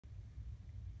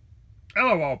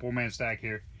Hello all, Poor Man Stack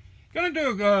here. Gonna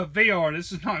do a VR.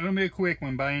 This is not gonna be a quick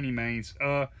one by any means.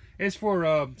 It's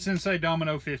for Sensei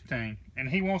Domino 15, and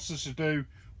he wants us to do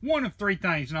one of three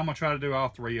things, and I'm gonna try to do all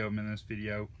three of them in this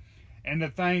video. And the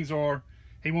things are,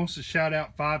 he wants to shout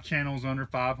out 5 channels under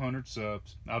 500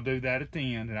 subs. I'll do that at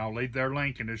the end, and I'll leave their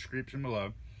link in the description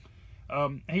below.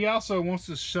 He also wants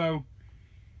to show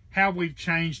how we've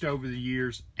changed over the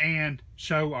years and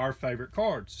show our favorite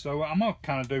cards. So I'm gonna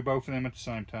kind of do both of them at the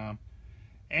same time.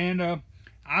 And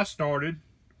I started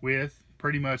with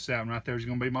pretty much that one right there is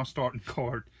going to be my starting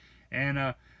card. And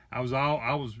I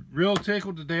was real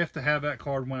tickled to death to have that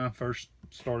card when I first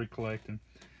started collecting,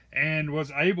 and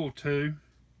was able to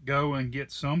go and get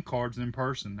some cards in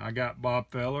person. I got Bob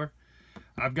Feller.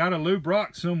 I've got a Lou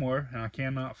Brock somewhere, and I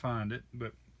cannot find it,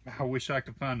 but I wish I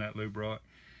could find that Lou Brock.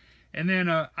 And then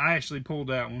I actually pulled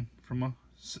that one from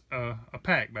a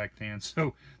pack back then,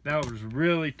 so that was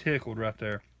really tickled right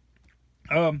there.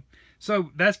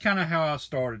 So that's kind of how I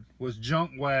started, was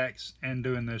junk wax and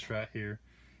doing this right here.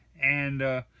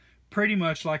 And pretty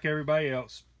much like everybody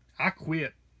else, I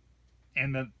quit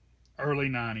in the early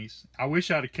 90s. I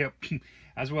wish I'd have kept,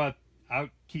 that's why I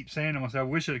keep saying to myself, I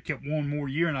wish I'd have kept one more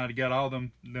year and I'd have got all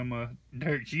them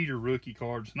Derek Jeter rookie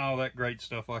cards and all that great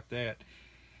stuff like that.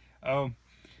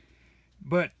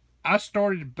 But I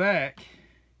started back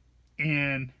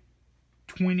in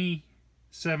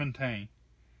 2017.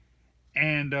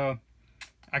 And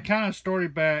I kind of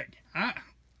started back. I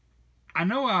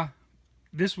know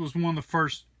this was one of the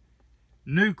first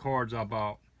new cards I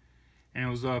bought, and it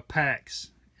was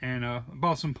packs, and I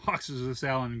bought some boxes of this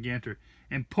Allen Ginter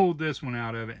and pulled this one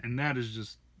out of it, and that is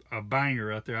just a banger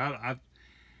right there.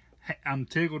 I'm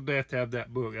tickled to death to have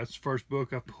that book. That's the first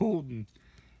book I pulled,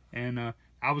 and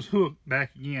I was hooked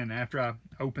back again after I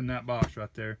opened that box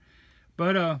right there.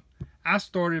 But I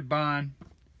started buying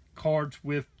cards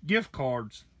with gift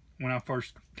cards when I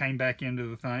first came back into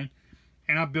the thing,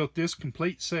 and I built this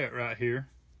complete set right here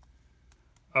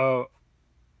of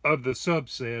the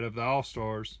subset of the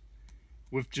All-Stars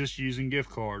with just using gift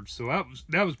cards. So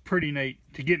that was pretty neat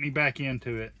to get me back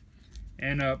into it,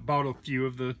 and bought a few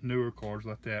of the newer cards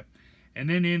like that, and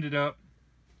then ended up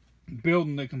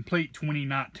building the complete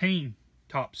 2019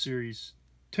 Top Series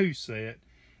 2 set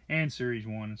and Series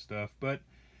 1 and stuff. But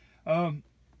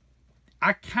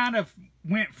I kind of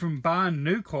went from buying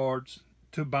new cards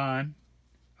to buying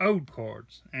old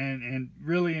cards, and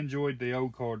really enjoyed the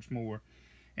old cards more.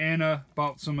 And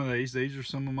bought some of these. These are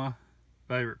some of my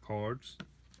favorite cards.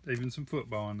 Even some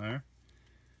football in there.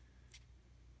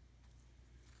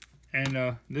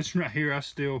 And this right here, I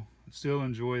still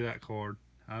enjoy that card.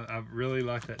 I really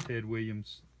like that Ted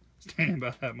Williams standing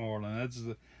by that Marlin.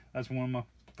 That's one of my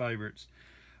favorites.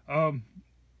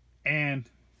 And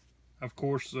of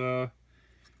course,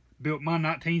 built my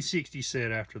 1960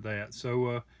 set after that.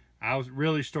 So I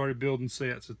really started building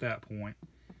sets at that point,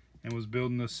 and was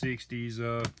building the 60s.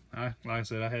 Like I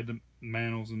said, I had the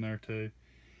Mantles in there too,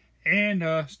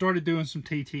 and started doing some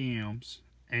TTMs.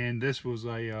 And this was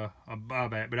a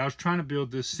buyback, but I was trying to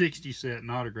build this 60 set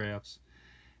in autographs,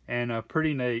 and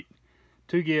pretty neat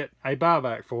to get a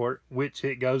buyback for it, which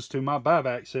it goes to my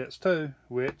buyback sets too,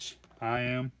 which I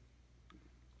am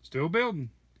still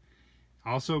building.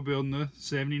 Also building the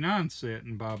 79 set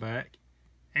in buyback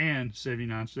and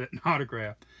 79 set in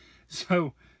autograph.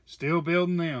 So still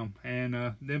building them,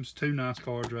 and them's 2 nice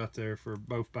cards right there for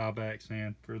both buybacks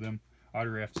and for them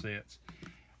autograph sets.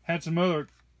 Had some other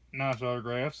nice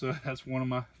autographs, so that's one of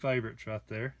my favorites right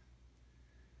there.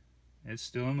 It's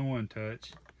still in the One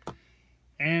Touch.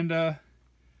 And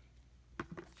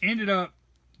ended up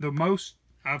the most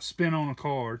I've spent on a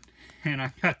card, and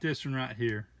I got this one right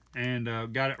here,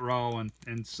 and got it raw and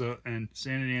sent it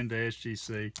into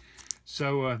SGC.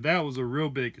 So that was a real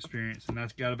big experience, and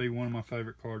that's got to be one of my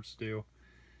favorite cards still.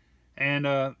 And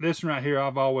this one right here,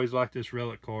 I've always liked this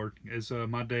relic card, as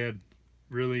my dad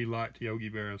really liked Yogi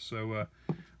Berra, so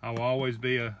I will always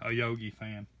be a Yogi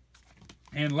fan.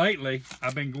 And lately,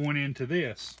 I've been going into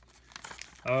this,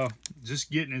 just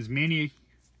getting as many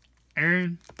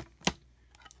Aaron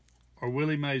or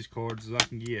Willie Mays cards as I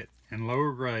can get. And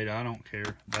lower grade, I don't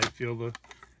care. They fill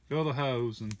the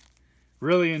hose, and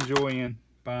really enjoying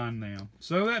buying them.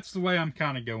 So that's the way I'm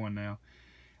kind of going now.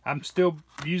 I'm still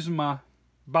using my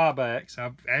buybacks.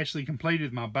 I've actually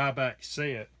completed my buyback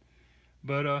set.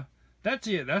 But that's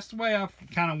it. That's the way I've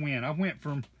kind of went. I went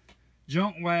from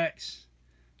junk wax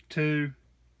to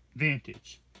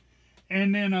vintage.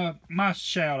 And then my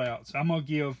shout outs. I'm going to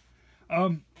give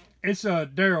It's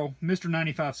Daryl, Mr.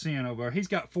 95 Cent over there. He's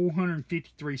got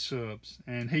 453 subs,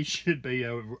 and he should be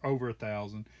over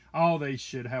 1,000. All these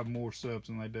should have more subs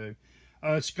than they do.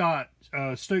 Scott,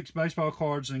 Stooks Baseball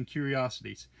Cards and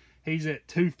Curiosities. He's at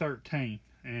 213,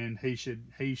 and he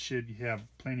should have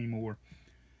plenty more.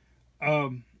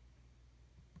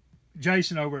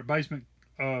 Jason over at Basement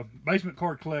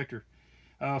Card Collector,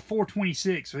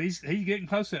 426. So he's getting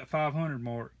close to that 500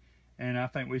 mark, and I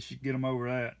think we should get him over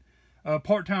that.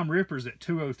 Part-Time Rippers at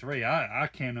 203. I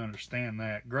can't understand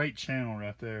that. Great channel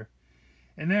right there.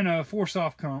 And then Four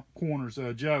Soft Corners,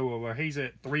 Joe over, he's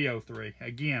at 303.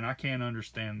 Again, I can't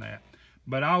understand that.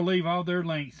 But I'll leave all their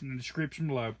links in the description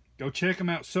below. Go check them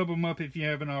out, sub them up if you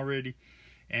haven't already.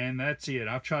 And that's it.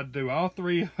 I've tried to do all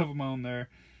three of them on there.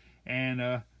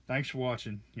 And thanks for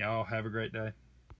watching. Y'all have a great day.